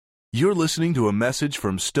You're listening to a message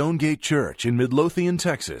from Stonegate Church in Midlothian,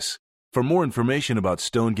 Texas. For more information about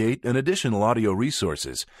Stonegate and additional audio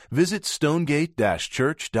resources, visit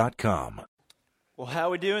stonegate-church.com. Well, how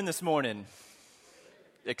are we doing this morning?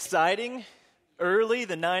 Exciting? Early,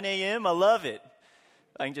 the 9 a.m.? I love it.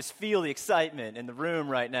 I can just feel the excitement in the room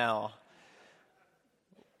right now.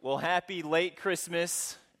 Well, happy late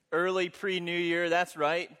Christmas, early pre-New Year. That's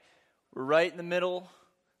right. We're right in the middle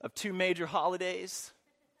of two major holidays,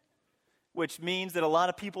 which means that a lot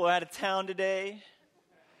of people are out of town today,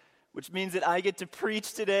 which means that I get to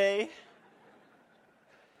preach today.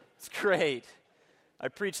 It's great. I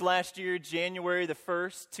preached last year, January the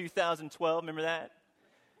 1st, 2012. Remember that?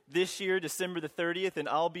 This year, December the 30th, and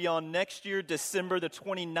I'll be on next year, December the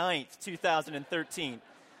 29th, 2013.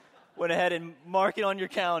 Went ahead and mark it on your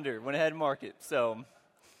calendar. Went ahead and mark it. So,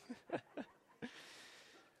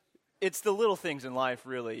 it's the little things in life,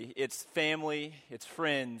 really. It's family, it's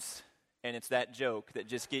friends, and it's that joke that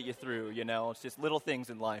just get you through, you know. It's just little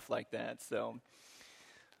things in life like that. So,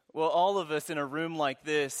 well, all of us in a room like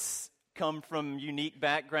this come from unique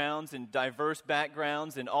backgrounds and diverse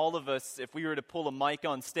backgrounds, and all of us, if we were to pull a mic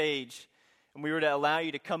on stage and we were to allow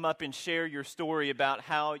you to come up and share your story about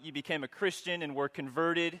how you became a Christian and were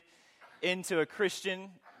converted into a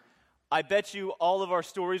Christian, I bet you all of our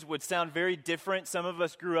stories would sound very different. Some of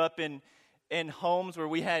us grew up in homes where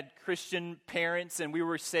we had Christian parents and we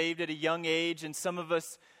were saved at a young age, and some of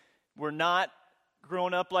us were not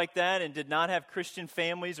grown up like that and did not have Christian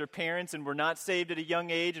families or parents and were not saved at a young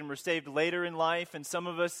age and were saved later in life, and some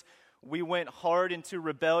of us, we went hard into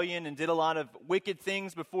rebellion and did a lot of wicked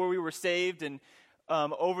things before we were saved. And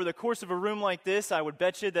over the course of a room like this, I would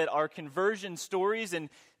bet you that our conversion stories and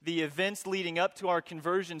the events leading up to our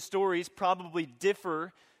conversion stories probably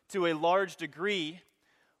differ to a large degree.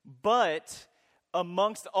 But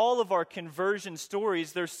amongst all of our conversion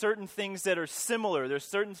stories, there's certain things that are similar. There's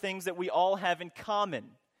certain things that we all have in common.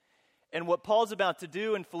 And what Paul's about to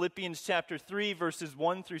do in Philippians chapter 3, verses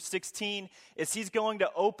 1 through 16, is he's going to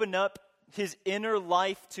open up his inner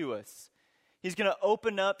life to us. He's going to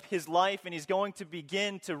open up his life, and he's going to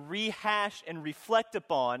begin to rehash and reflect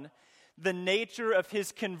upon the nature of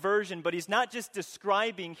his conversion. But he's not just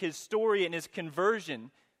describing his story and his conversion.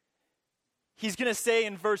 He's going to say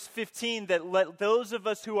in verse 15 that let those of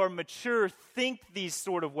us who are mature think these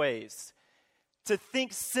sort of ways, to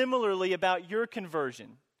think similarly about your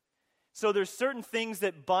conversion. So there's certain things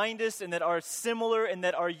that bind us and that are similar and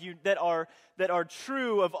that are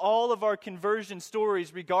true of all of our conversion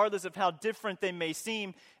stories, regardless of how different they may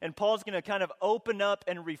seem. And Paul's going to kind of open up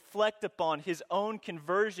and reflect upon his own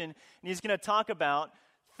conversion, and he's going to talk about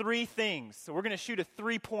three things. So we're going to shoot a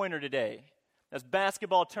three-pointer today. That's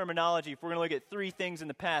basketball terminology if we're going to look at three things in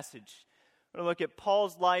the passage. We're going to look at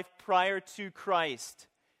Paul's life prior to Christ,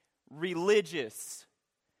 religious,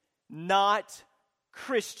 not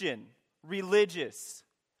Christian, religious.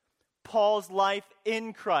 Paul's life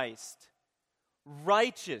in Christ,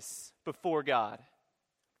 righteous before God.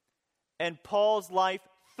 And Paul's life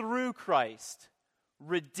through Christ,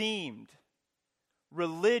 redeemed,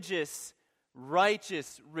 religious,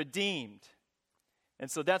 righteous, redeemed. And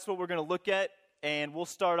so that's what we're going to look at. And we'll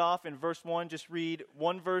start off in verse 1, just read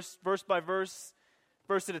one verse by verse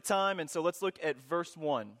at a time. And so let's look at verse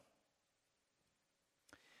 1.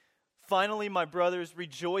 Finally, my brothers,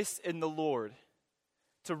 rejoice in the Lord.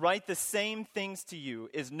 To write the same things to you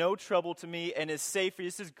is no trouble to me and is safe for you.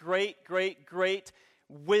 This is great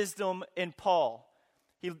wisdom in Paul.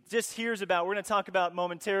 He just hears about, we're going to talk about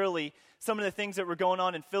momentarily, some of the things that were going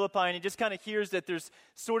on in Philippi, and he just kind of hears that there's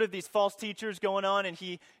sort of these false teachers going on, and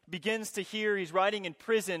he begins to hear, he's writing in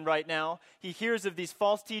prison right now, he hears of these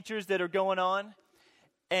false teachers that are going on,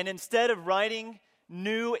 and instead of writing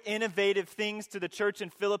new, innovative things to the church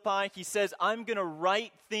in Philippi, he says, I'm going to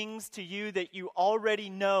write things to you that you already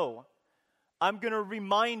know. I'm going to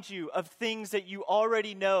remind you of things that you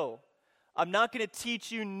already know. I'm not going to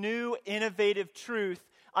teach you new, innovative truth.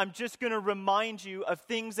 I'm just going to remind you of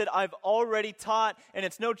things that I've already taught, and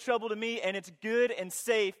it's no trouble to me, and it's good and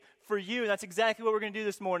safe for you. And that's exactly what we're going to do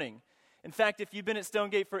this morning. In fact, if you've been at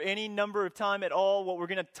Stonegate for any number of time at all, what we're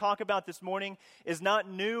going to talk about this morning is not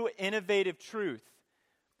new, innovative truth,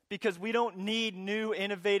 because we don't need new,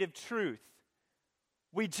 innovative truth.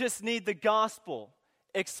 We just need the gospel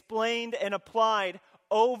explained and applied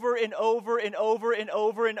over and over and over and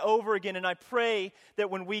over and over again. And I pray that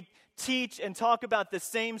when we teach and talk about the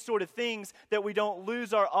same sort of things, that we don't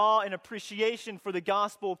lose our awe and appreciation for the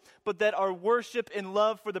gospel, but that our worship and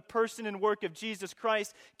love for the person and work of Jesus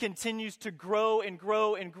Christ continues to grow and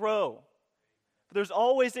grow and grow. But there's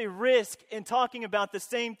always a risk in talking about the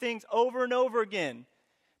same things over and over again,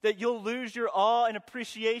 that you'll lose your awe and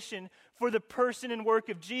appreciation for the person and work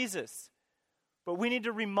of Jesus. But we need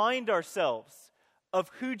to remind ourselves of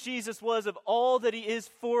who Jesus was, of all that he is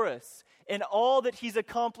for us, and all that he's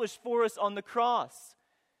accomplished for us on the cross.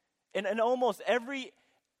 And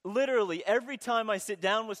literally every time I sit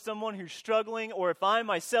down with someone who's struggling, or if I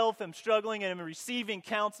myself am struggling and am receiving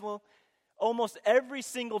counsel, almost every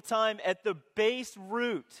single time at the base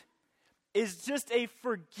root is just a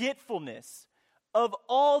forgetfulness of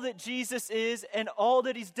all that Jesus is and all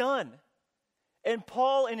that he's done. And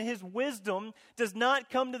Paul, in his wisdom, does not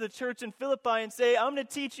come to the church in Philippi and say, I'm going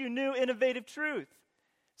to teach you new, innovative truth.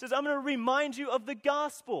 He says, I'm going to remind you of the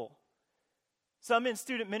gospel. So I'm in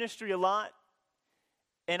student ministry a lot.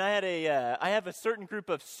 And I have a certain group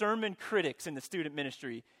of sermon critics in the student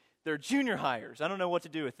ministry. They're junior hires. I don't know what to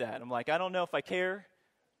do with that. I'm like, I don't know if I care,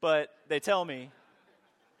 but they tell me.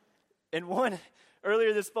 And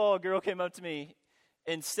earlier this fall, a girl came up to me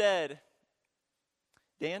and said,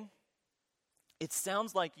 Dan, it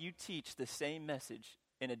sounds like you teach the same message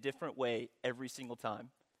in a different way every single time.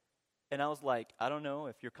 And I was like, I don't know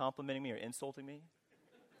if you're complimenting me or insulting me,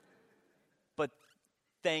 but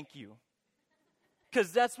thank you.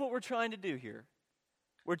 Because that's what we're trying to do here.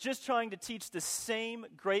 We're just trying to teach the same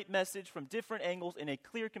great message from different angles in a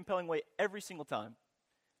clear, compelling way every single time.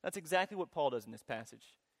 That's exactly what Paul does in this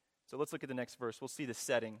passage. So let's look at the next verse. We'll see the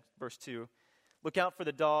setting. Verse 2. Look out for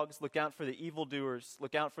the dogs. Look out for the evildoers.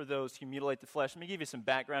 Look out for those who mutilate the flesh. Let me give you some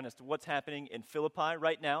background as to what's happening in Philippi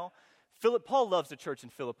right now. Paul loves the church in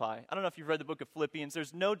Philippi. I don't know if you've read the book of Philippians.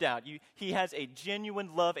 There's no doubt he has a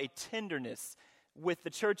genuine love, a tenderness with the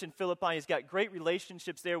church in Philippi. He's got great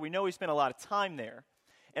relationships there. We know he spent a lot of time there.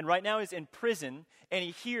 And right now he's in prison, and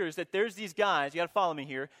he hears that there's these guys, you got to follow me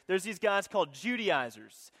here, there's these guys called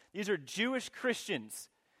Judaizers. These are Jewish Christians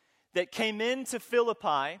that came into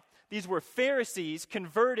Philippi. These were Pharisees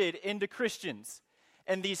converted into Christians.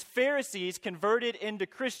 And these Pharisees converted into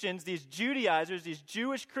Christians, these Judaizers, these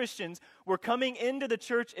Jewish Christians, were coming into the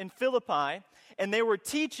church in Philippi, and they were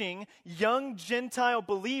teaching young Gentile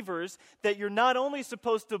believers that you're not only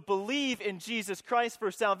supposed to believe in Jesus Christ for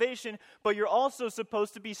salvation, but you're also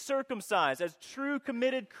supposed to be circumcised as true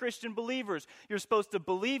committed Christian believers. You're supposed to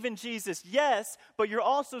believe in Jesus, yes, but you're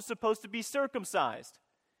also supposed to be circumcised.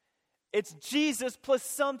 It's Jesus plus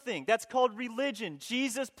something. That's called religion.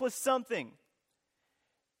 Jesus plus something.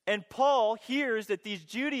 And Paul hears that these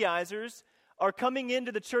Judaizers are coming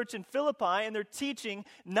into the church in Philippi, and they're teaching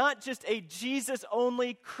not just a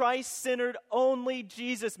Jesus-only, Christ-centered only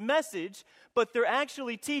Jesus message, but they're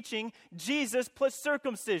actually teaching Jesus plus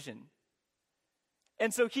circumcision.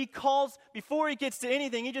 And so he calls, before he gets to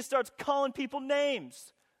anything, he just starts calling people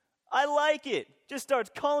names. I like it. Just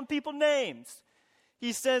starts calling people names.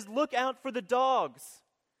 He says, look out for the dogs.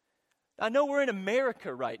 I know we're in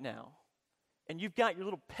America right now, and you've got your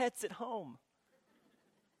little pets at home.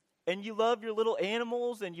 And you love your little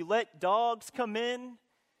animals, and you let dogs come in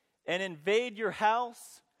and invade your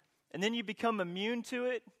house, and then you become immune to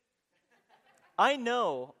it. I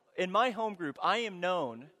know, in my home group, I am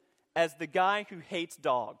known as the guy who hates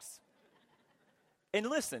dogs. And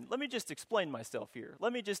listen, let me just explain myself here.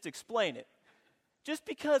 Let me just explain it. Just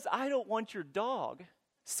because I don't want your dog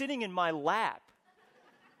sitting in my lap,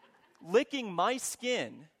 licking my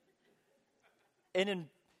skin, and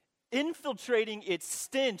infiltrating its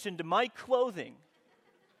stench into my clothing,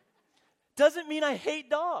 doesn't mean I hate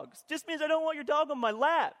dogs. Just means I don't want your dog on my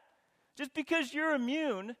lap. Just because you're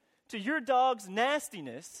immune to your dog's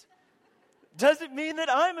nastiness doesn't mean that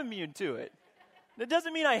I'm immune to it. It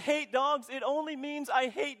doesn't mean I hate dogs. It only means I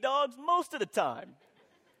hate dogs most of the time.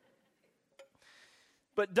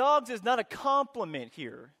 But dogs is not a compliment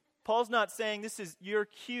here. Paul's not saying you're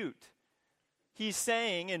cute. He's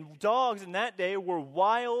saying, and dogs in that day were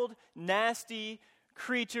wild, nasty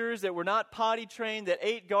creatures that were not potty trained, that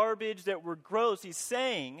ate garbage, that were gross. He's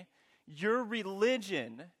saying, your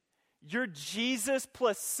religion, your Jesus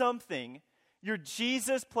plus something, your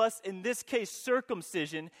Jesus plus, in this case,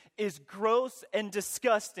 circumcision, is gross and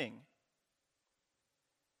disgusting.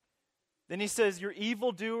 Then he says, you're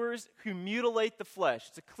evildoers who mutilate the flesh.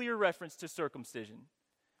 It's a clear reference to circumcision.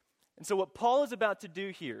 And so what Paul is about to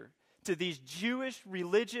do here to these Jewish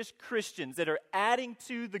religious Christians that are adding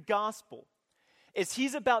to the gospel is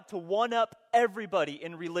he's about to one-up everybody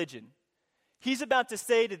in religion. He's about to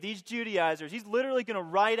say to these Judaizers, he's literally going to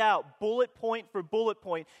write out bullet point for bullet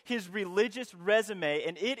point his religious resume,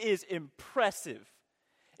 and it is impressive.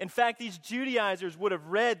 In fact, these Judaizers would have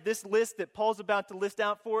read this list that Paul's about to list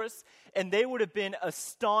out for us, and they would have been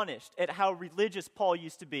astonished at how religious Paul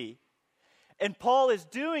used to be. And Paul is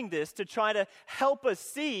doing this to try to help us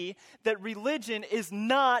see that religion is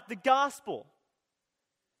not the gospel.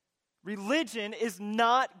 Religion is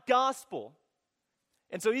not gospel.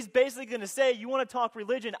 And so he's basically going to say, you want to talk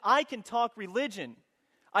religion? I can talk religion.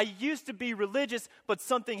 I used to be religious, but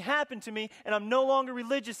something happened to me, and I'm no longer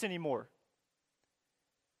religious anymore.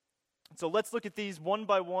 So let's look at these one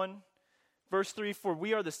by one. Verse 3, for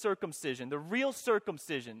we are the circumcision, the real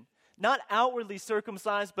circumcision, not outwardly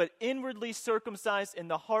circumcised, but inwardly circumcised in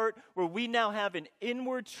the heart, where we now have an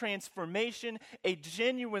inward transformation, a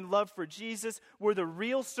genuine love for Jesus. We're the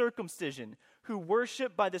real circumcision, who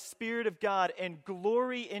worship by the Spirit of God and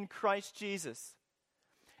glory in Christ Jesus,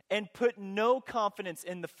 and put no confidence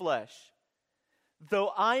in the flesh,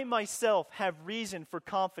 though I myself have reason for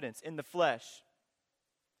confidence in the flesh.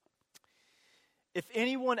 If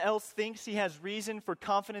anyone else thinks he has reason for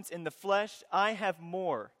confidence in the flesh, I have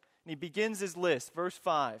more. And he begins his list, verse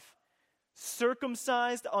 5.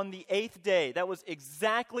 Circumcised on the 8th day. That was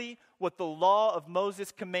exactly what the law of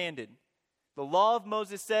Moses commanded. The law of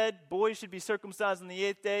Moses said, boys should be circumcised on the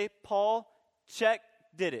 8th day. Paul, check,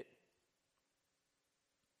 did it.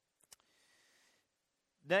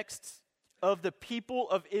 Next, of the people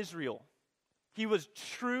of Israel. He was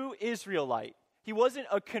true Israelite. He wasn't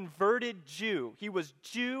a converted Jew. He was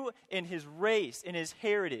Jew in his race, in his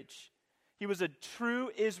heritage. He was a true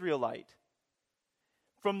Israelite.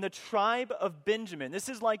 From the tribe of Benjamin. This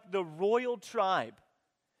is like the royal tribe.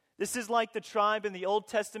 This is like the tribe in the Old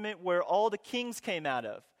Testament where all the kings came out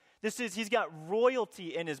of. He's got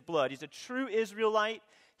royalty in his blood. He's a true Israelite.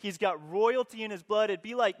 He's got royalty in his blood. It'd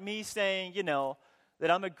be like me saying, that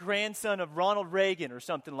I'm a grandson of Ronald Reagan or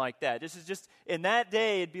something like that. This is just, in that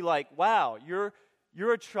day, it'd be like, wow, you're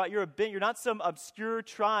not some obscure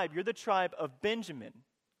tribe. You're the tribe of Benjamin.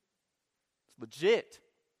 It's legit.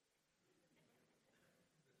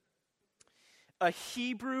 A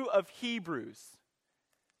Hebrew of Hebrews.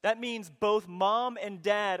 That means both mom and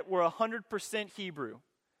dad were 100% Hebrew.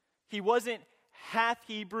 He wasn't half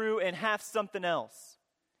Hebrew and half something else.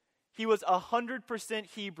 He was 100%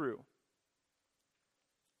 Hebrew.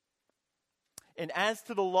 And as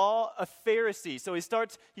to the law, a Pharisee. So he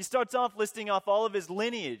starts off listing off all of his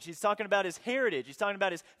lineage. He's talking about his heritage. He's talking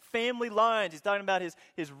about his family lines. He's talking about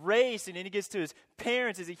his race. And then he gets to his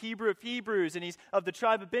parents. He's a Hebrew of Hebrews. And he's of the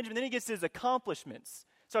tribe of Benjamin. Then he gets to his accomplishments.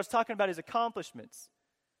 Starts talking about his accomplishments.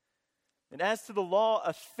 And as to the law,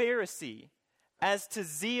 a Pharisee. As to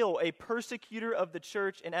zeal, a persecutor of the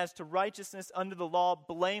church. And as to righteousness under the law,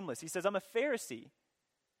 blameless. He says, I'm a Pharisee.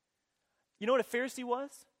 You know what a Pharisee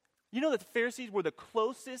was? You know that the Pharisees were the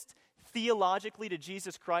closest theologically to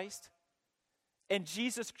Jesus Christ? And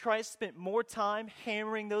Jesus Christ spent more time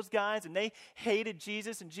hammering those guys, and they hated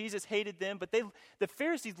Jesus, and Jesus hated them. But the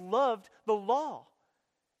Pharisees loved the law.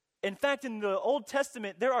 In fact, in the Old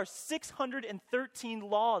Testament, there are 613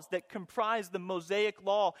 laws that comprise the Mosaic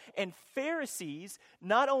law. And Pharisees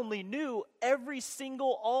not only knew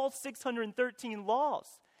all 613 laws,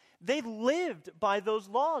 they lived by those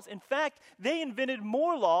laws. In fact, they invented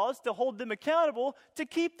more laws to hold them accountable to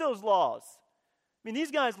keep those laws. I mean,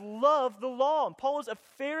 these guys loved the law. And Paul was a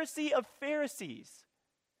Pharisee of Pharisees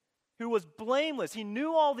who was blameless. He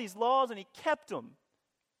knew all these laws and he kept them.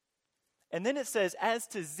 And then it says, as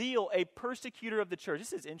to zeal, a persecutor of the church.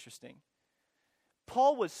 This is interesting.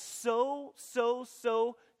 Paul was so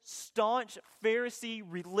staunch Pharisee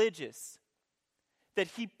religious that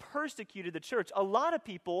he persecuted the church. A lot of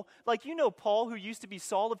people, like Paul, who used to be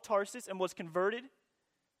Saul of Tarsus and was converted.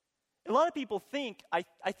 A lot of people think, I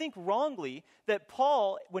think wrongly, that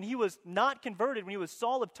Paul, when he was not converted, when he was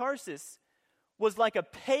Saul of Tarsus, was like a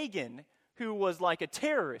pagan who was like a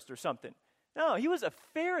terrorist or something. No, he was a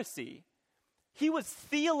Pharisee. He was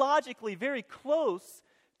theologically very close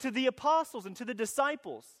to the apostles and to the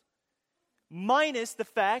disciples, minus the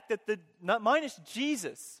fact that minus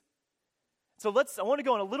Jesus. So I want to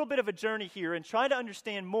go on a little bit of a journey here and try to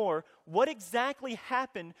understand more what exactly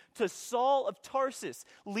happened to Saul of Tarsus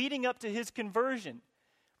leading up to his conversion.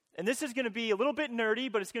 And this is going to be a little bit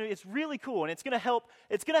nerdy, but it's really cool, and it's going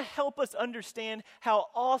to help us understand how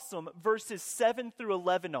awesome verses 7 through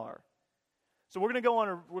 11 are. So we're going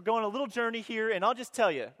on a little journey here, and I'll just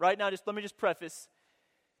tell you right now. Let me preface: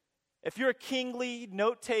 if you're a kingly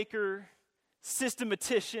note taker,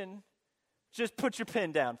 systematician, just put your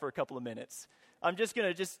pen down for a couple of minutes. I'm just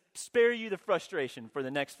going to spare you the frustration for the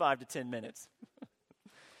next 5 to 10 minutes.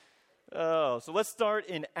 So let's start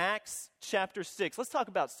in Acts chapter 6. Let's talk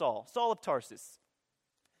about Saul of Tarsus.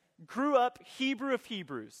 Grew up Hebrew of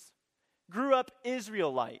Hebrews. Grew up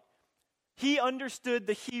Israelite. He understood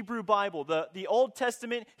the Hebrew Bible, the Old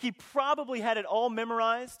Testament. He probably had it all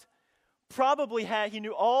memorized. he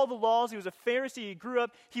knew all the laws. He was a Pharisee. He grew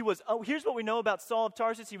up. Here's what we know about Saul of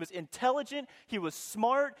Tarsus. He was intelligent. He was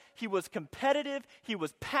smart. He was competitive. He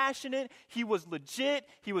was passionate. He was legit.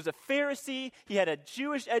 He was a Pharisee. He had a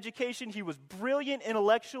Jewish education. He was brilliant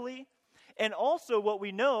intellectually. And also what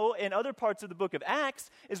we know in other parts of the book of Acts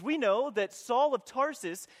is we know that Saul of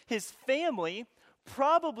Tarsus, his family,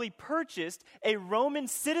 probably purchased a Roman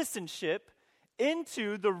citizenship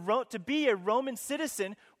to be a Roman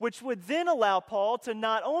citizen, which would then allow Paul to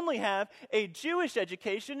not only have a Jewish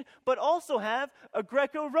education, but also have a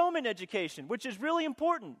Greco-Roman education, which is really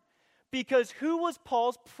important. Because who was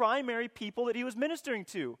Paul's primary people that he was ministering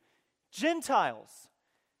to? Gentiles,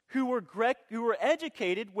 who were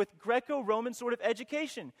educated with Greco-Roman sort of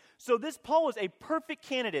education. So this Paul was a perfect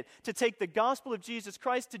candidate to take the gospel of Jesus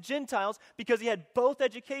Christ to Gentiles because he had both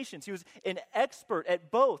educations. He was an expert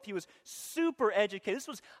at both. He was super educated. This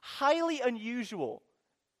was highly unusual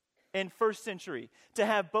in first century to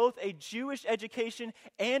have both a Jewish education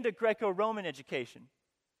and a Greco-Roman education.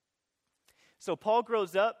 So Paul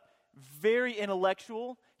grows up very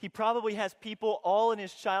intellectual. He probably has people all in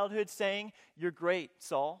his childhood saying, "You're great,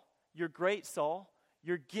 Saul. You're great, Saul.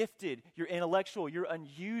 You're gifted. You're intellectual. You're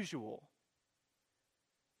unusual."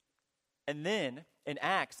 And then in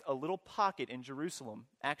Acts, a little pocket in Jerusalem,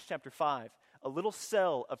 Acts chapter 5, a little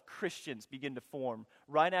cell of Christians begin to form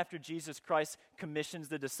right after Jesus Christ commissions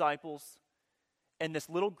the disciples. And this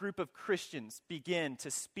little group of Christians begin to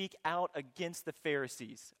speak out against the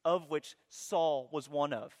Pharisees, of which Saul was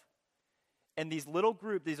one of. And these little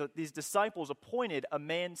group, these disciples appointed a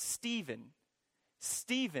man, Stephen,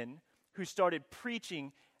 who started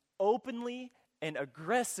preaching openly and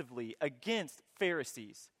aggressively against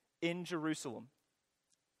Pharisees in Jerusalem.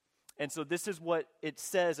 And so this is what it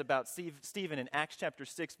says about Stephen in Acts chapter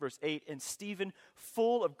 6, verse 8. "And Stephen,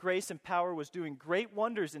 full of grace and power, was doing great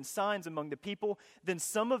wonders and signs among the people. Then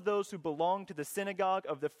some of those who belonged to the synagogue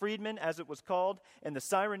of the freedmen, as it was called, and the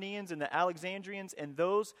Cyrenians and the Alexandrians, and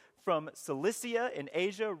those from Cilicia and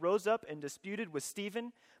Asia rose up and disputed with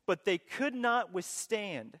Stephen. But they could not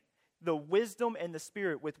withstand the wisdom and the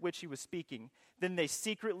spirit with which he was speaking. Then they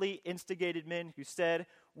secretly instigated men who said,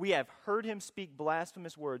 'We have heard him speak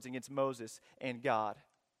blasphemous words against Moses and God.'"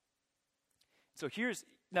 So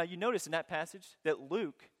now you notice in that passage that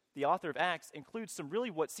Luke, the author of Acts, includes some really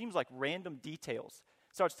what seems like random details.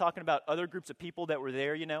 Starts talking about other groups of people that were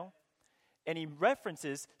there, and he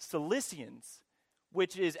references Cilicians,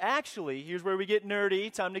 which is actually, here's where we get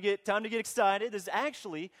nerdy, time to get excited. This is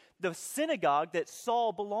actually the synagogue that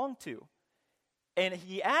Saul belonged to. And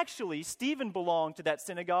Stephen belonged to that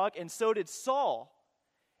synagogue, and so did Saul.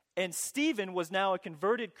 And Stephen was now a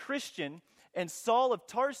converted Christian, and Saul of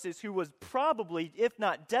Tarsus, who was probably, if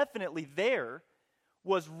not definitely there,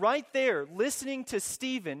 was right there listening to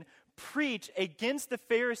Stephen preach against the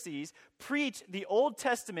Pharisees, preach the Old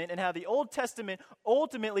Testament and how the Old Testament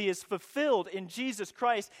ultimately is fulfilled in Jesus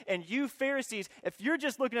Christ. And you Pharisees, if you're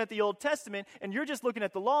just looking at the Old Testament and you're just looking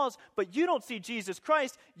at the laws, but you don't see Jesus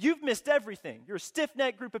Christ, you've missed everything. You're a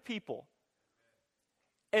stiff-necked group of people.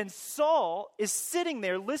 And Saul is sitting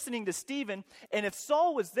there listening to Stephen, and if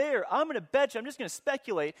Saul was there, I'm just going to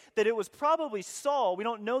speculate that it was probably Saul, we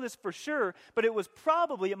don't know this for sure, but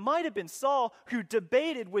it might have been Saul who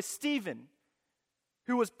debated with Stephen,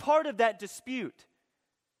 who was part of that dispute.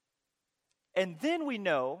 And then we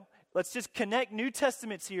know, let's just connect New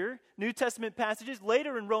Testaments here, New Testament passages.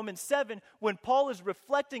 Later in Romans 7, when Paul is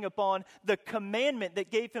reflecting upon the commandment that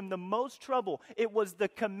gave him the most trouble, it was the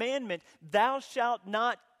commandment, "Thou shalt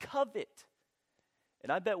not covet."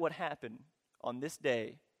 And I bet what happened on this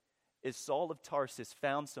day is Saul of Tarsus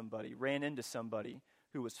ran into somebody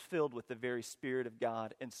who was filled with the very Spirit of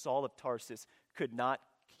God, and Saul of Tarsus could not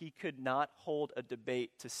hold a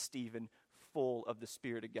debate to Stephen full of the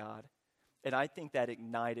Spirit of God. And I think that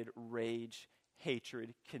ignited rage,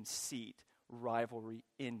 hatred, conceit, rivalry,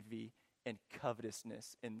 envy, and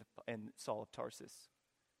covetousness in Saul of Tarsus.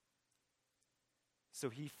 So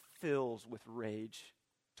he fills with rage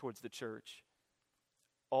towards the church.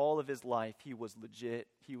 All of his life, he was legit.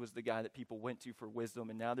 He was the guy that people went to for wisdom.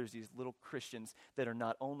 And now there's these little Christians that are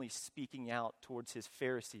not only speaking out towards his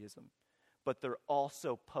Phariseeism, but they're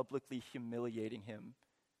also publicly humiliating him.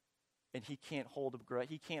 And he can't hold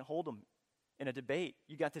them in a debate.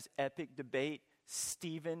 You got this epic debate,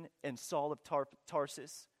 Stephen and Saul of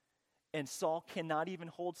Tarsus, and Saul cannot even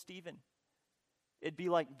hold Stephen. It'd be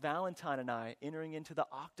like Valentine and I entering into the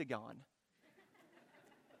octagon.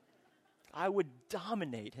 I would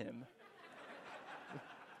dominate him.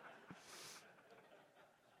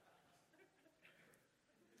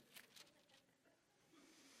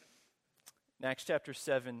 In Acts chapter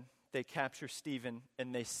 7, they capture Stephen,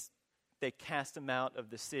 and they cast him out of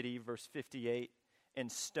the city, verse 58,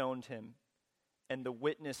 and stoned him. And the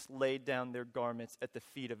witness laid down their garments at the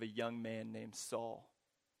feet of a young man named Saul.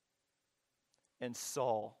 And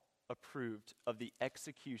Saul approved of the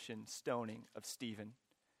execution, stoning of Stephen.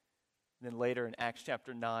 Then later in Acts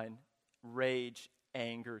chapter 9, rage,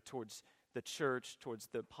 anger towards the church, towards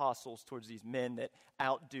the apostles, towards these men that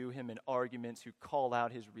outdo him in arguments, who call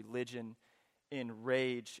out his religion in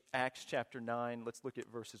rage. Acts chapter 9, let's look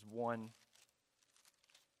at verses 1.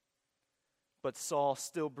 But Saul,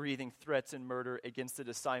 still breathing threats and murder against the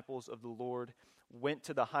disciples of the Lord, went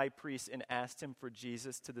to the high priest and asked him for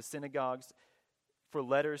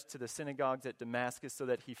letters to the synagogues at Damascus, so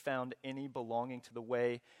that he found any belonging to the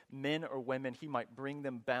way, men or women, he might bring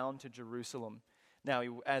them bound to Jerusalem. Now,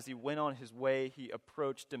 as he went on his way, he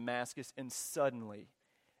approached Damascus, and suddenly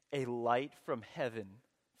a light from heaven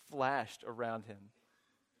flashed around him.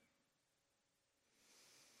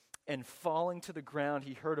 And falling to the ground,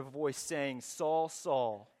 he heard a voice saying, "Saul,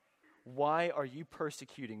 Saul, why are you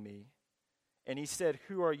persecuting me?" And he said,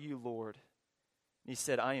 "Who are you, Lord?" And he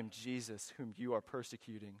said, "I am Jesus, whom you are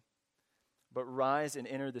persecuting. But rise and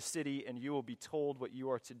enter the city, and you will be told what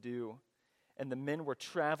you are to do." And the men were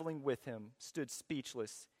traveling with him stood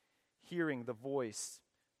speechless, hearing the voice,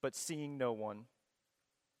 but seeing no one.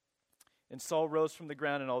 And Saul rose from the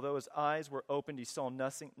ground, and although his eyes were opened, he saw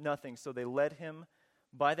nothing. So they led him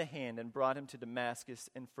by the hand and brought him to Damascus,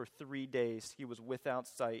 and for 3 days he was without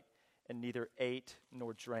sight and neither ate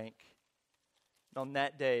nor drank. And on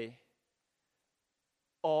that day,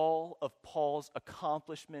 all of Paul's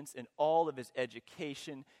accomplishments and all of his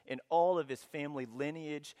education and all of his family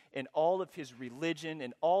lineage and all of his religion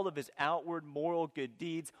and all of his outward moral good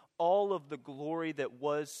deeds, all of the glory that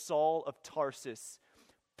was Saul of Tarsus,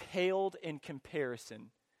 paled in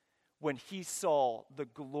comparison when he saw the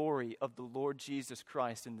glory of the Lord Jesus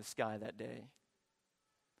Christ in the sky that day.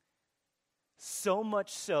 So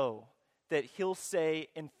much so that he'll say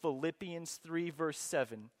in Philippians 3 verse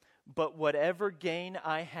 7, "But whatever gain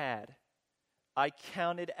I had, I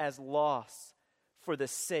counted as loss for the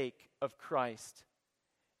sake of Christ.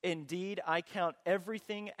 Indeed, I count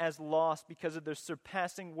everything as loss because of the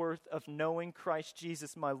surpassing worth of knowing Christ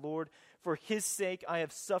Jesus my Lord. For his sake I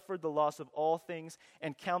have suffered the loss of all things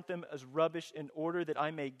and count them as rubbish in order that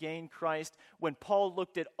I may gain Christ." When Paul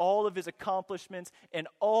looked at all of his accomplishments and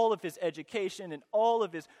all of his education and all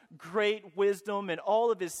of his great wisdom and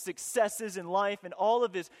all of his successes in life and all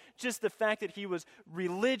of his, just the fact that he was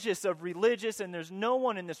religious of religious, and there's no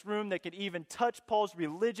one in this room that could even touch Paul's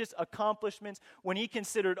religious accomplishments, when he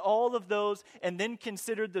considered all of those and then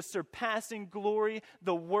considered the surpassing glory,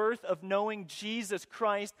 the worth of knowing Jesus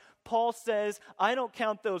Christ, Paul says, "I don't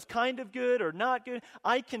count those kind of good or not good.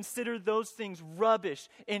 I consider those things rubbish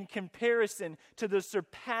in comparison to the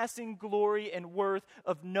surpassing glory and worth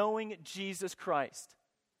of knowing Jesus Christ."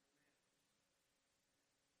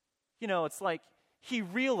 You know, it's like he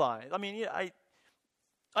realized, I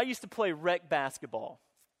used to play rec basketball.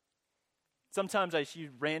 Sometimes I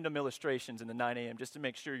use random illustrations in the 9 a.m. just to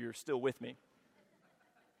make sure you're still with me.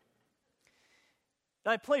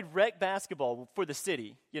 And I played rec basketball for the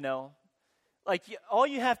city, you know. Like, all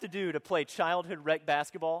you have to do to play childhood rec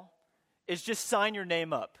basketball is just sign your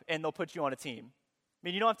name up, and they'll put you on a team. I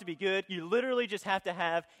mean, you don't have to be good. You literally just have to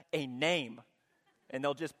have a name. And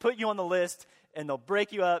they'll just put you on the list, and they'll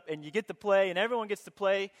break you up, and you get to play, and everyone gets to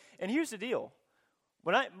play. And here's the deal.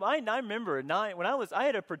 I remember I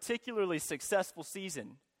had a particularly successful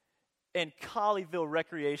season in Colleyville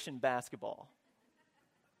recreation basketball.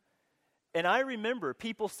 And I remember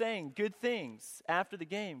people saying good things after the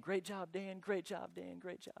game. "Great job, Dan. Great job, Dan.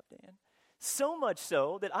 Great job, Dan." So much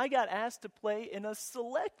so that I got asked to play in a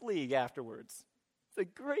select league afterwards. It's a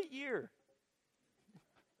great year.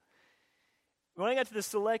 When I got to the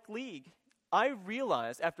select league, I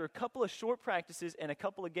realized after a couple of short practices and a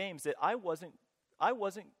couple of games that I wasn't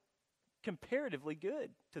comparatively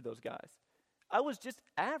good to those guys. I was just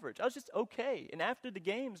average. I was just okay. And after the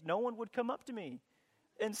games, no one would come up to me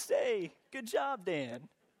and say, "Good job, Dan."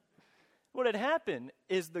 What had happened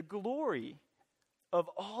is the glory of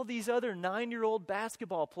all these other 9-year-old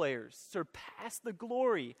basketball players surpassed the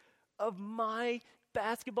glory of my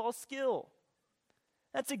basketball skill.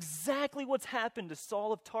 That's exactly what's happened to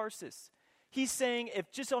Saul of Tarsus. He's saying,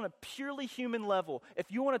 if just on a purely human level,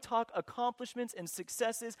 if you want to talk accomplishments and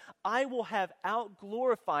successes, I will have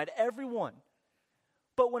out-glorified everyone.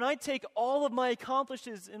 But when I take all of my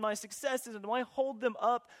accomplishments and my successes and I hold them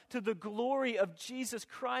up to the glory of Jesus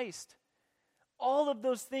Christ, all of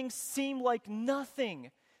those things seem like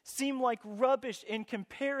nothing. seem like rubbish in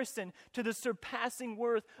comparison to the surpassing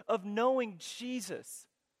worth of knowing Jesus.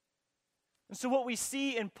 And so what we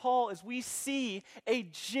see in Paul is we see a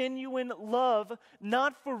genuine love,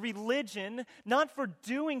 not for religion, not for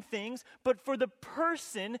doing things, but for the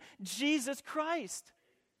person, Jesus Christ.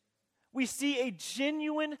 We see a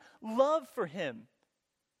genuine love for him.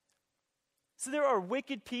 So there are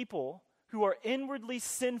wicked people who are inwardly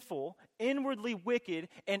sinful, inwardly wicked,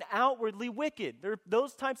 and outwardly wicked.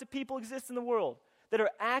 Those types of people exist in the world that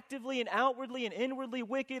are actively and outwardly and inwardly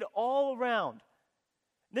wicked all around.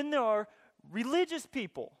 Then there are religious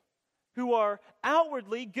people who are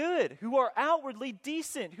outwardly good, who are outwardly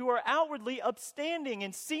decent, who are outwardly upstanding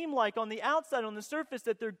and seem like on the outside, on the surface,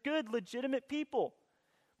 that they're good, legitimate people.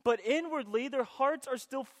 But inwardly, their hearts are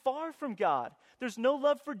still far from God. There's no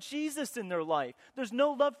love for Jesus in their life. There's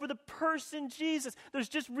no love for the person Jesus. There's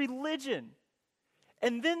just religion.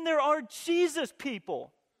 And then there are Jesus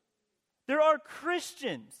people. There are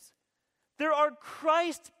Christians. There are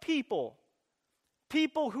Christ people.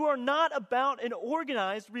 People who are not about an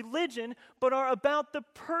organized religion, but are about the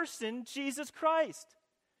person, Jesus Christ.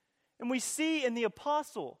 And we see in the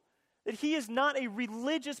apostle that he is not a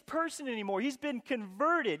religious person anymore. He's been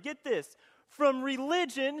converted, get this, from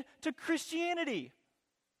religion to Christianity.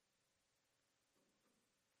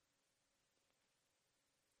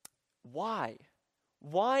 Why?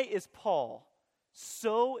 Why is Paul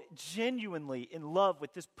so genuinely in love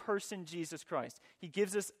with this person, Jesus Christ? He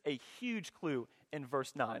gives us a huge clue in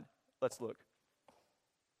verse 9. Let's look.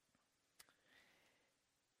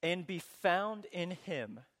 And be found in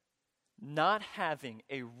him, not having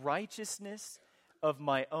a righteousness of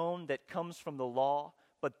my own that comes from the law,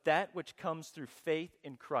 but that which comes through faith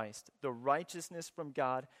in Christ, the righteousness from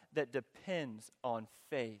God that depends on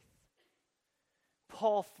faith.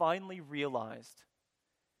 Paul finally realized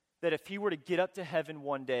that if he were to get up to heaven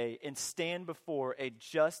one day and stand before a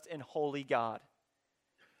just and holy God,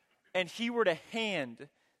 and he were to hand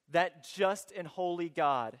that just and holy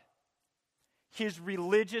God his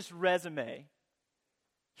religious resume,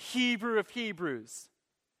 Hebrew of Hebrews,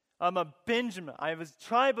 I'm a Benjamin, I have a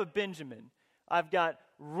tribe of Benjamin, I've got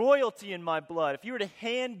royalty in my blood. If you were to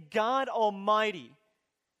hand God Almighty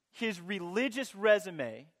his religious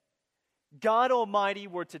resume, God Almighty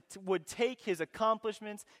would take his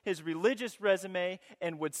accomplishments, his religious resume,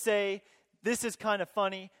 and would say, this is kind of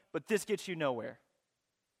funny, but this gets you nowhere.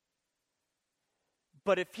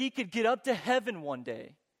 But if he could get up to heaven one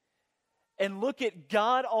day and look at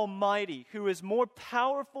God Almighty, who is more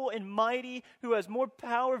powerful and mighty, who has more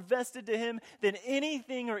power vested to him than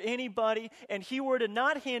anything or anybody, and he were to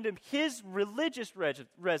not hand him his religious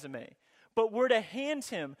resume, but were to hand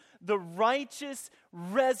him the righteous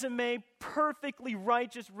resume, perfectly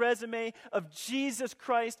righteous resume of Jesus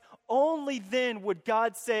Christ, only then would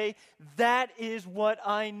God say, that is what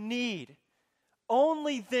I need.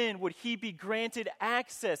 Only then would he be granted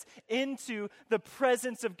access into the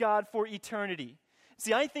presence of God for eternity.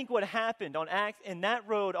 See, I think what happened in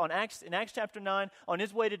Acts chapter 9, on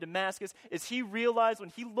his way to Damascus, is he realized when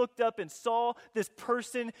he looked up and saw this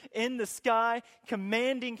person in the sky,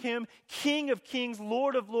 commanding him, King of Kings,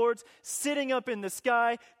 Lord of Lords, sitting up in the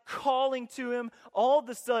sky, calling to him, all of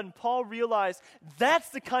a sudden, Paul realized, that's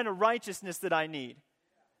the kind of righteousness that I need.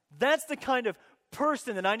 That's the kind of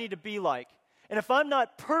person that I need to be like. And if I'm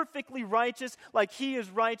not perfectly righteous like he is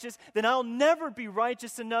righteous, then I'll never be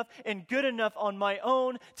righteous enough and good enough on my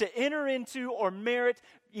own to enter into or merit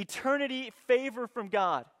eternity favor from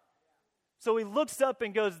God. So he looks up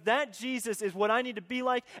and goes, that Jesus is what I need to be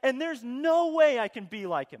like, and there's no way I can be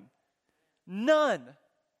like him. None.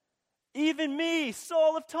 Even me,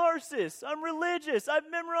 Saul of Tarsus, I'm religious. I've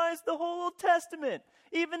memorized the whole Old Testament.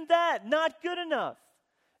 Even that, not good enough.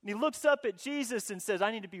 And he looks up at Jesus and says, I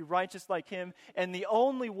need to be righteous like him. And the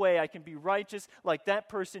only way I can be righteous like that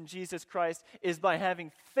person, Jesus Christ, is by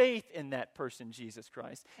having faith in that person, Jesus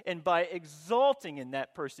Christ. And by exalting in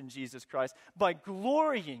that person, Jesus Christ. By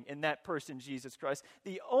glorying in that person, Jesus Christ.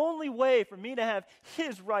 The only way for me to have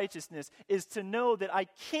his righteousness is to know that I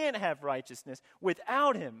can't have righteousness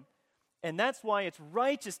without him. And that's why it's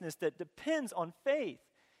righteousness that depends on faith.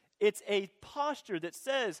 It's a posture that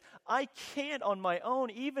says, I can't on my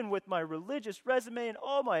own, even with my religious resume and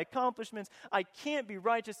all my accomplishments, I can't be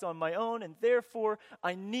righteous on my own, and therefore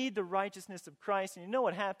I need the righteousness of Christ. And you know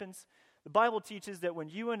what happens? The Bible teaches that when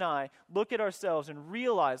you and I look at ourselves and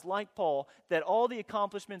realize, like Paul, that all the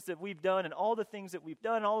accomplishments that we've done and all the things that we've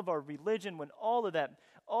done, all of our religion, when all of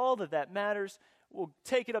that matters, we'll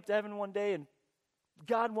take it up to heaven one day and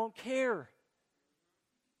God won't care.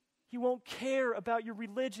 He won't care about your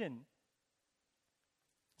religion.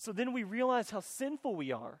 So then we realize how sinful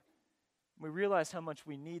we are. We realize how much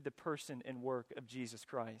we need the person and work of Jesus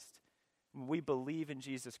Christ. When we believe in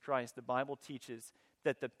Jesus Christ, the Bible teaches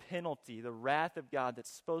that the penalty, the wrath of God that's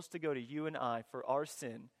supposed to go to you and I for our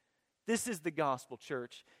sin, this is the gospel,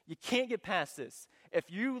 church. You can't get past this. If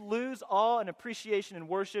you lose awe and appreciation and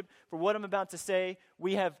worship for what I'm about to say,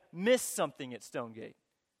 we have missed something at Stonegate.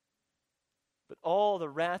 But all the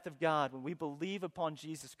wrath of God, when we believe upon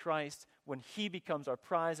Jesus Christ, when He becomes our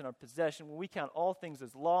prize and our possession, when we count all things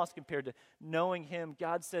as lost compared to knowing Him,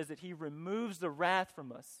 God says that He removes the wrath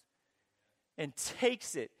from us and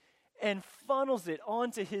takes it and funnels it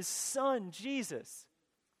onto His Son, Jesus.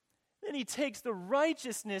 Then He takes the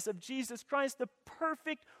righteousness of Jesus Christ, the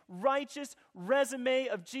perfect, righteous resume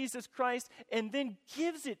of Jesus Christ, and then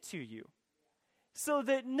gives it to you. So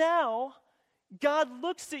that now, God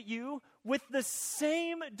looks at you with the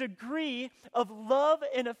same degree of love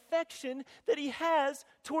and affection that He has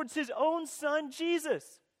towards His own Son,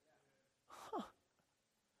 Jesus.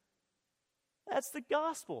 That's the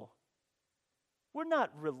gospel. We're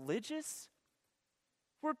not religious.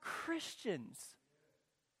 We're Christians.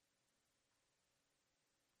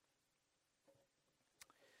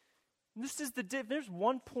 This is there's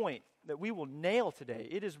one point that we will nail today.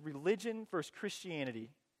 It is religion versus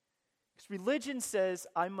Christianity. Because religion says,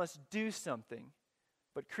 I must do something.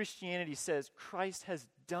 But Christianity says, Christ has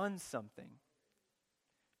done something.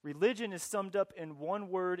 Religion is summed up in one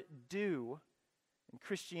word, do. And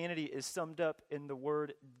Christianity is summed up in the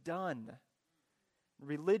word, done.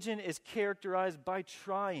 Religion is characterized by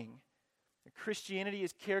trying. Christianity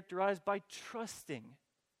is characterized by trusting.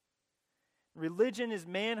 Religion is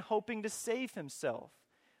man hoping to save himself.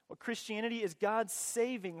 Well, Christianity is God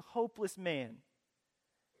saving hopeless man.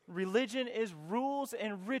 Religion is rules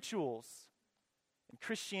and rituals. And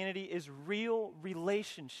Christianity is real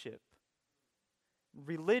relationship.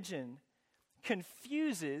 Religion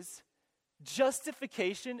confuses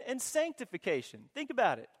justification and sanctification. Think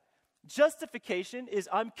about it. Justification is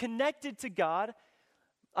I'm connected to God.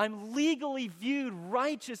 I'm legally viewed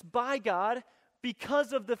righteous by God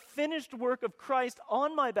because of the finished work of Christ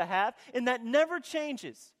on my behalf, and that never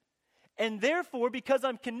changes. And therefore, because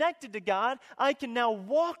I'm connected to God, I can now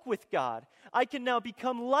walk with God. I can now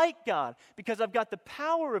become like God because I've got the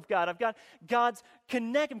power of God. I've got God's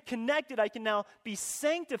I'm connected. I can now be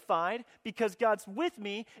sanctified because God's with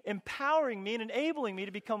me, empowering me and enabling me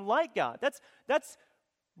to become like God.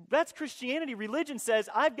 That's Christianity. Religion says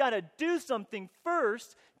I've got to do something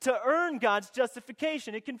first to earn God's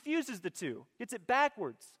justification. It confuses the two, gets it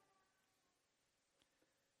backwards.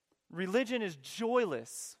 Religion is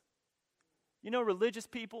joyless. You know, religious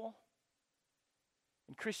people,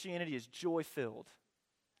 and Christianity is joy-filled.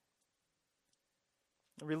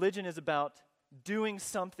 Religion is about doing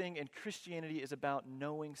something, and Christianity is about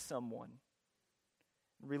knowing someone.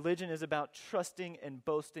 Religion is about trusting and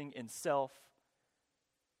boasting in self.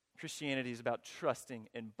 Christianity is about trusting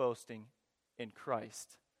and boasting in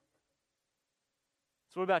Christ.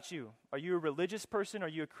 So what about you? Are you a religious person or are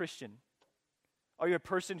you a Christian? Are you a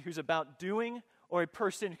person who's about doing or a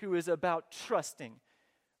person who is about trusting?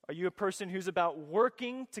 Are you a person who's about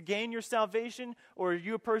working to gain your salvation, or are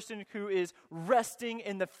you a person who is resting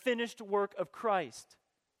in the finished work of Christ?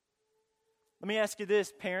 Let me ask you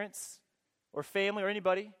this, parents or family or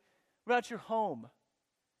anybody. What about your home?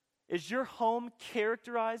 Is your home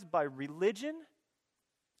characterized by religion,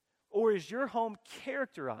 or is your home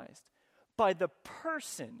characterized by the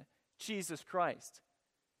person, Jesus Christ?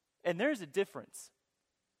 And there's a difference.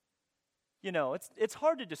 You know, it's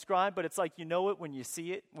hard to describe, but it's like you know it when you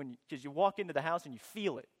see it, because you walk into the house and you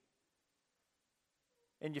feel it.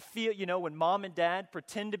 And you feel, you know, when mom and dad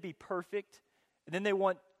pretend to be perfect, and then they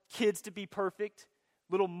want kids to be perfect,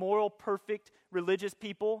 little moral, perfect, religious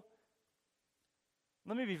people.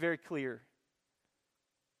 Let me be very clear.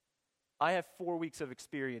 I have 4 weeks of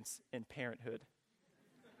experience in parenthood.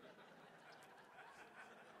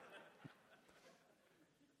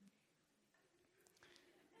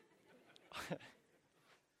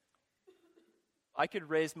 I could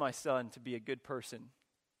raise my son to be a good person,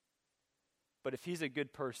 but if he's a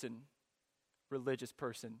good person, religious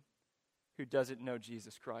person, who doesn't know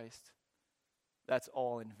Jesus Christ, that's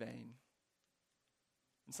all in vain.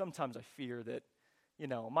 And sometimes I fear that, you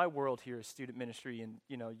know, my world here is student ministry and,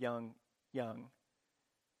 you know, young. And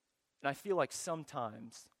I feel like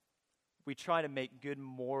sometimes we try to make good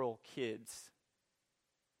moral kids.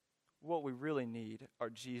 What we really need are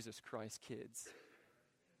Jesus Christ kids.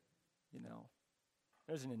 You know,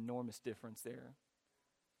 there's an enormous difference there.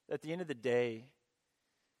 At the end of the day,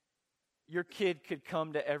 your kid could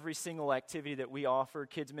come to every single activity that we offer,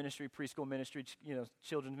 kids ministry, preschool ministry,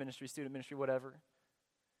 children's ministry, student ministry, whatever.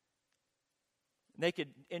 And they could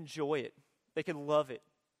enjoy it. They could love it.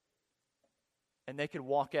 And they could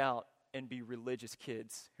walk out and be religious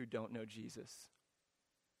kids who don't know Jesus.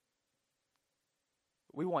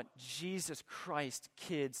 We want Jesus Christ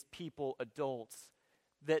kids, people, adults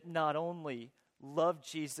that not only love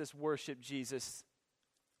Jesus, worship Jesus,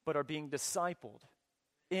 but are being discipled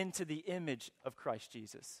into the image of Christ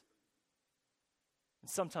Jesus. And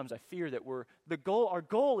sometimes I fear that our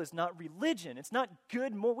goal is not religion. It's not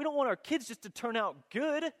good. We don't want our kids just to turn out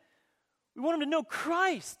good. We want them to know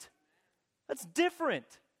Christ. That's different.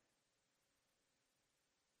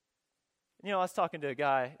 I was talking to a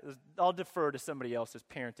guy. I'll defer to somebody else's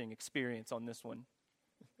parenting experience on this one.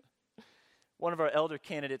 One of our elder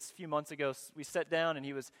candidates a few months ago, we sat down and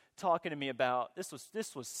he was talking to me about, this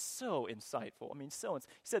was so insightful. He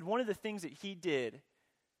said one of the things that he did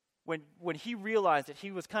when he realized that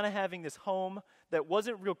he was kind of having this home that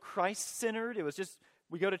wasn't real Christ-centered, it was just,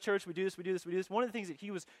 we go to church, we do this, we do this, we do this. One of the things that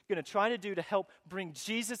he was going to try to do to help bring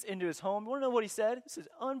Jesus into his home, you want to know what he said? This is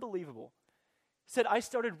unbelievable. He said, I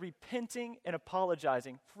started repenting and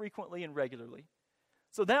apologizing frequently and regularly.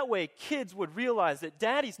 So that way kids would realize that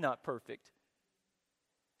daddy's not perfect.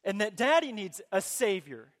 And that daddy needs a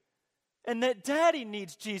savior. And that daddy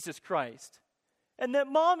needs Jesus Christ. And that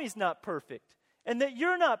mommy's not perfect. And that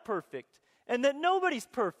you're not perfect. And that nobody's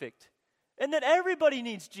perfect. And that everybody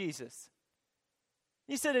needs Jesus.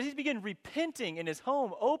 He said as he began repenting in his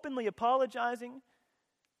home, openly apologizing,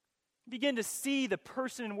 begin to see the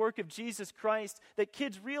person and work of Jesus Christ, that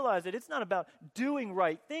kids realize that it's not about doing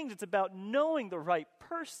right things, it's about knowing the right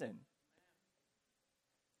person.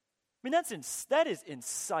 That is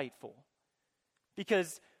insightful,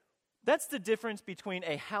 because that's the difference between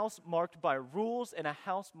a house marked by rules and a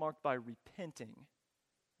house marked by repenting.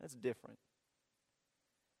 That's different.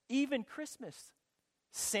 Even Christmas,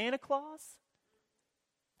 Santa Claus,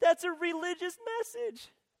 that's a religious message.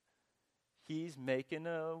 He's making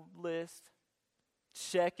a list,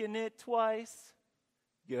 checking it twice,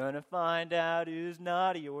 gonna find out who's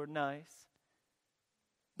naughty or nice.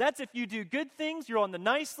 That's if you do good things, you're on the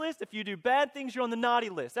nice list. If you do bad things, you're on the naughty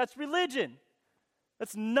list. That's religion.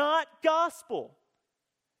 That's not gospel.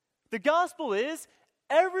 The gospel is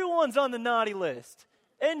everyone's on the naughty list.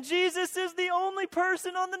 And Jesus is the only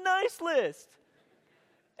person on the nice list.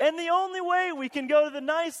 And the only way we can go to the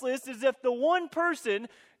nice list is if the one person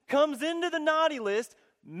comes into the naughty list,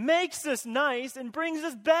 makes us nice, and brings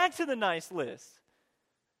us back to the nice list.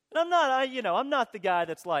 And I'm not the guy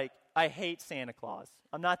that's like, I hate Santa Claus.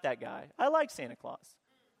 I'm not that guy. I like Santa Claus.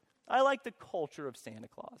 I like the culture of Santa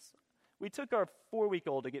Claus. We took our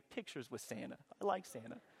 4-week-old to get pictures with Santa. I like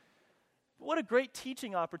Santa. But what a great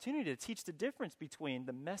teaching opportunity to teach the difference between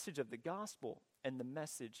the message of the gospel and the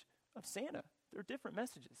message of Santa. They're different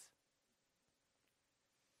messages.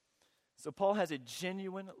 So Paul has a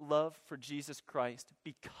genuine love for Jesus Christ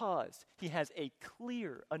because he has a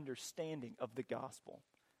clear understanding of the gospel.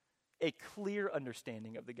 A clear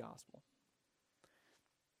understanding of the gospel.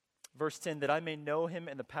 Verse 10, that I may know him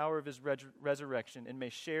and the power of his resurrection and may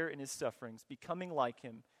share in his sufferings, becoming like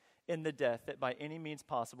him in the death, that by any means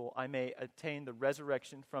possible I may attain the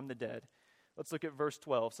resurrection from the dead. Let's look at verse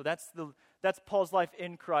 12. So that's Paul's life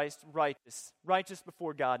in Christ, righteous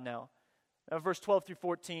before God now. Verse 12 through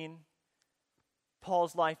 14,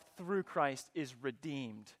 Paul's life through Christ is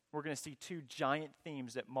redeemed. We're going to see two giant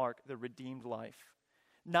themes that mark the redeemed life.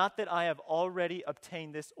 Not that I have already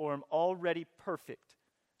obtained this or am already perfect.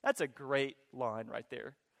 That's a great line right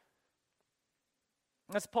there.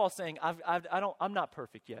 That's Paul saying, I'm not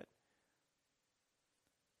perfect yet.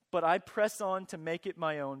 But I press on to make it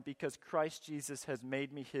my own because Christ Jesus has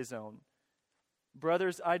made me his own.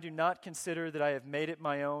 Brothers, I do not consider that I have made it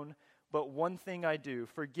my own, but one thing I do,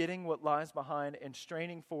 forgetting what lies behind and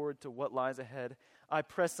straining forward to what lies ahead, I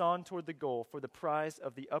press on toward the goal for the prize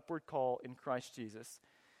of the upward call in Christ Jesus.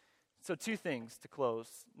 So 2 things to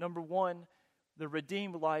close. Number 1, the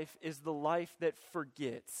redeemed life is the life that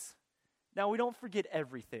forgets. Now, we don't forget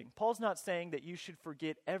everything. Paul's not saying that you should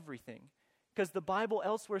forget everything, because the Bible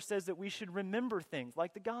elsewhere says that we should remember things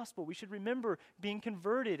like the gospel. We should remember being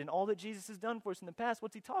converted and all that Jesus has done for us in the past.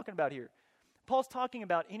 What's he talking about here? Paul's talking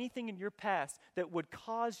about anything in your past that would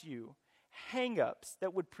cause you hang-ups,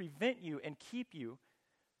 that would prevent you and keep you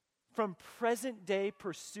from present day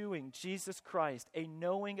pursuing Jesus Christ, a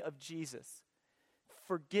knowing of Jesus.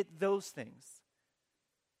 Forget those things.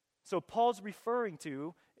 So Paul's referring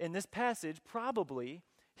to, in this passage, probably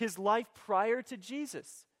his life prior to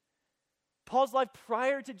Jesus. Paul's life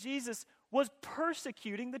prior to Jesus was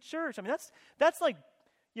persecuting the church. I mean, that's like,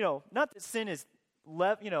 not that sin is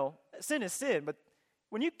sin is sin, but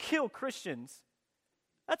when you kill Christians,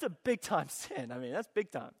 that's a big time sin. I mean, that's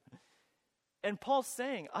big time. And Paul's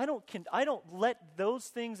saying, I don't let those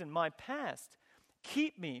things in my past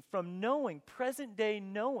keep me from knowing, present day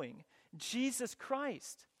knowing, Jesus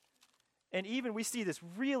Christ. And even we see this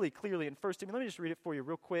really clearly in 1 Timothy. Let me just read it for you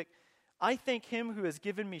real quick. I thank him who has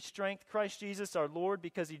given me strength, Christ Jesus our Lord,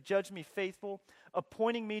 because he judged me faithful,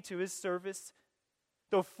 appointing me to his service.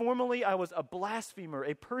 Though formerly I was a blasphemer,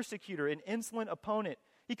 a persecutor, an insolent opponent.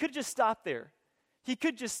 He could just stop there. He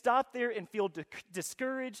could just stop there and feel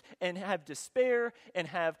discouraged and have despair and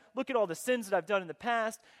look at all the sins that I've done in the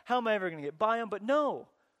past. How am I ever going to get by them? But no,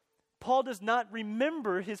 Paul does not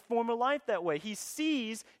remember his former life that way. He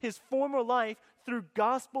sees his former life through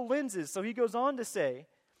gospel lenses. So he goes on to say,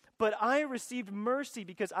 but I received mercy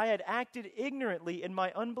because I had acted ignorantly in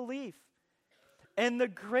my unbelief. And the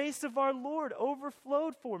grace of our Lord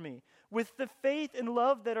overflowed for me with the faith and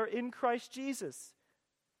love that are in Christ Jesus.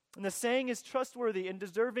 And the saying is trustworthy and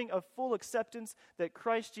deserving of full acceptance that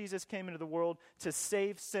Christ Jesus came into the world to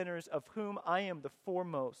save sinners, of whom I am the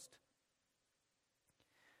foremost.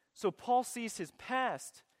 So Paul sees his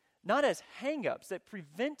past not as hang-ups that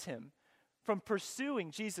prevent him from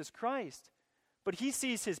pursuing Jesus Christ, but he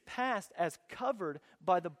sees his past as covered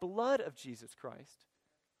by the blood of Jesus Christ.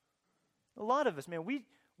 A lot of us, man,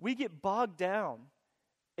 we get bogged down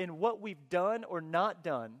in what we've done or not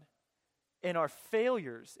done, in our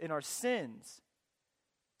failures, in our sins,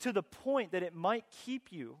 to the point that it might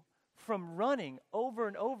keep you from running over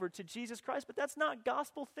and over to Jesus Christ. But that's not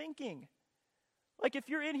gospel thinking. Like if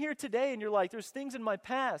you're in here today and you're like, there's things in my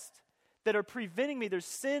past that are preventing me, there's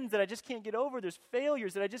sins that I just can't get over, there's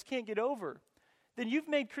failures that I just can't get over, then you've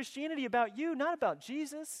made Christianity about you, not about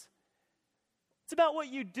Jesus. It's about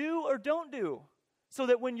what you do or don't do, so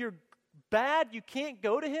that when you're bad, you can't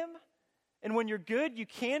go to him, and when you're good, you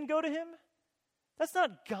can go to him. That's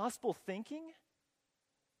not gospel thinking.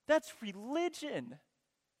 That's religion.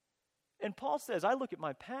 And Paul says, I look at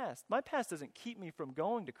my past. My past doesn't keep me from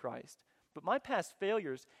going to Christ, but my past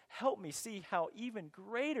failures help me see how even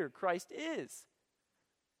greater Christ is.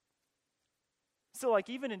 So like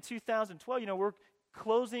even in 2012, we're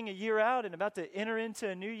closing a year out and about to enter into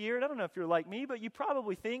a new year. And I don't know if you're like me, but you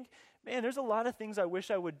probably think, man, there's a lot of things I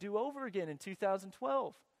wish I would do over again in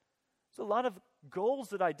 2012. There's a lot of goals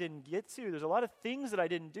that I didn't get to. There's a lot of things that I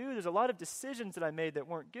didn't do. There's a lot of decisions that I made that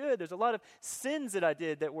weren't good. There's a lot of sins that I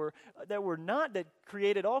did that were not, that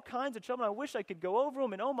created all kinds of trouble. I wish I could go over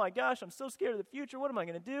them, and oh my gosh, I'm so scared of the future. What am I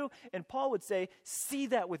going to do? And Paul would say, see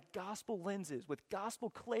that with gospel lenses, with gospel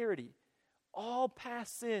clarity. All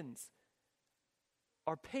past sins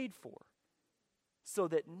are paid for, so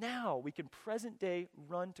that now we can present day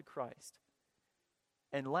run to Christ.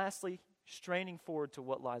 And lastly, straining forward to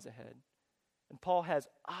what lies ahead. And Paul has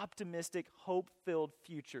optimistic, hope-filled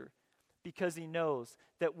future because he knows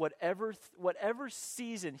that whatever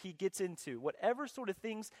season he gets into, whatever sort of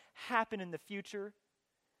things happen in the future,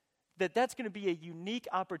 that's going to be a unique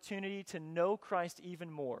opportunity to know Christ even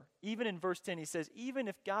more. Even in verse 10, he says, even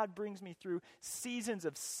if God brings me through seasons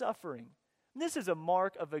of suffering. And this is a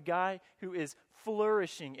mark of a guy who is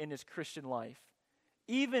flourishing in his Christian life.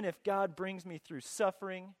 Even if God brings me through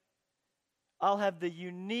suffering, I'll have the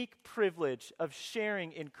unique privilege of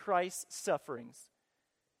sharing in Christ's sufferings,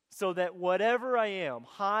 so that whatever I am,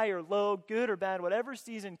 high or low, good or bad, whatever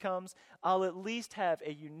season comes, I'll at least have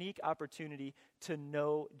a unique opportunity to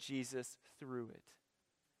know Jesus through it.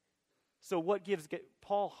 So what gives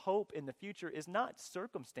Paul hope in the future is not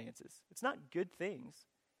circumstances. It's not good things.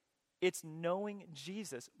 It's knowing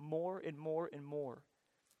Jesus more and more and more.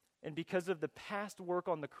 And because of the past work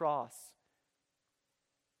on the cross,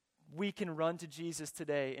 we can run to Jesus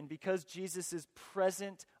today. And because Jesus'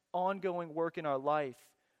 present, ongoing work in our life,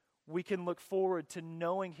 we can look forward to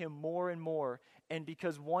knowing him more and more. And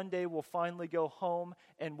because one day we'll finally go home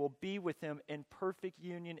and we'll be with him in perfect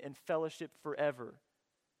union and fellowship forever,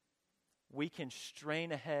 we can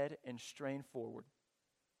strain ahead and strain forward.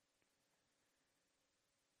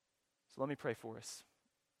 So let me pray for us.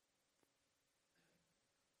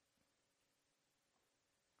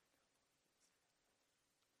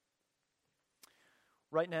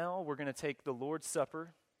 Right now, we're going to take the Lord's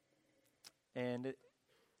Supper, and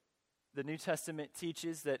the New Testament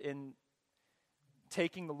teaches that in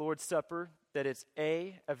taking the Lord's Supper, that it's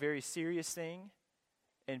A, a very serious thing,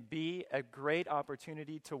 and B, a great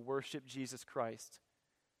opportunity to worship Jesus Christ.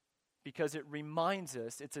 Because it reminds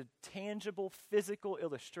us, it's a tangible, physical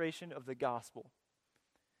illustration of the gospel.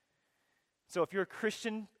 So if you're a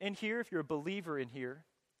Christian in here, if you're a believer in here,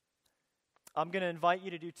 I'm going to invite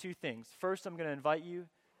you to do two things. First, I'm going to invite you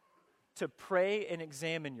to pray and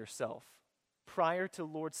examine yourself prior to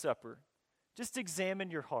Lord's Supper. Just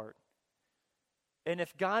examine your heart. And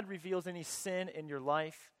if God reveals any sin in your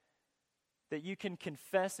life, that you can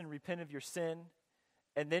confess and repent of your sin,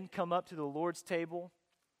 and then come up to the Lord's table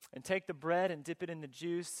and take the bread and dip it in the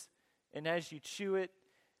juice, and as you chew it,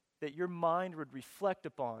 that your mind would reflect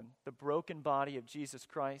upon the broken body of Jesus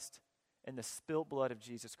Christ and the spilt blood of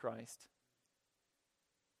Jesus Christ.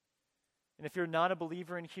 And if you're not a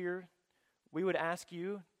believer in here, we would ask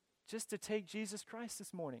you just to take Jesus Christ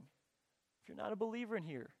this morning. If you're not a believer in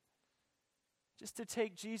here, just to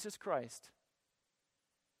take Jesus Christ.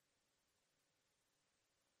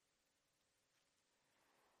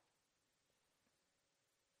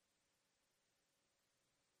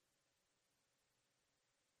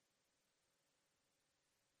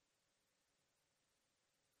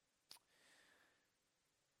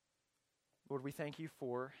 Lord, we thank you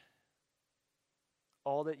for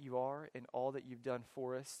all that you are and all that you've done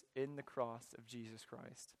for us in the cross of Jesus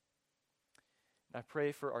Christ. And I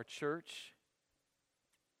pray for our church.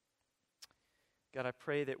 God, I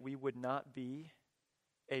pray that we would not be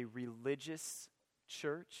a religious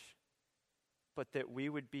church, but that we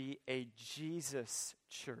would be a Jesus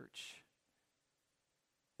church.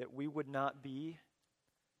 That we would not be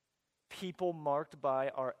people marked by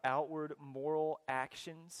our outward moral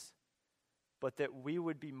actions, but that we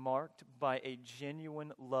would be marked by a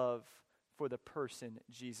genuine love for the person,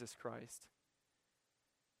 Jesus Christ.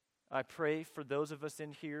 I pray for those of us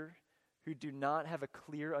in here who do not have a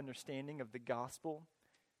clear understanding of the gospel,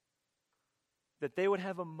 that they would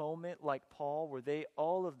have a moment like Paul where they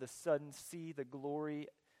all of a sudden see the glory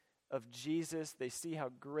of Jesus. They see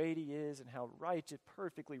how great he is and how righteous,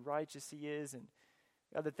 perfectly righteous he is. And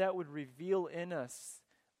God, that would reveal in us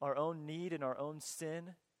our own need and our own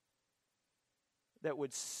sin, that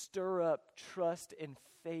would stir up trust and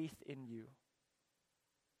faith in you.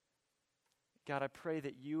 God, I pray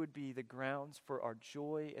that you would be the grounds for our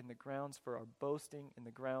joy and the grounds for our boasting and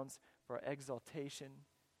the grounds for our exaltation,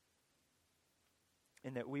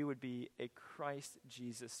 and that we would be a Christ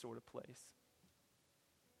Jesus sort of place.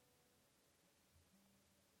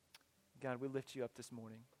 God, we lift you up this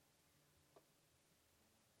morning.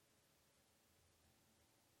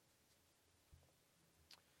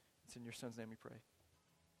 It's in your Son's name we pray.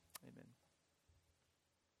 Amen.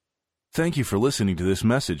 Thank you for listening to this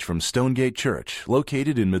message from Stonegate Church,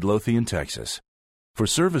 located in Midlothian, Texas. For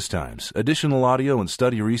service times, additional audio and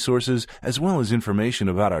study resources, as well as information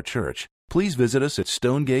about our church, please visit us at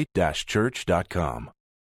stonegate-church.com.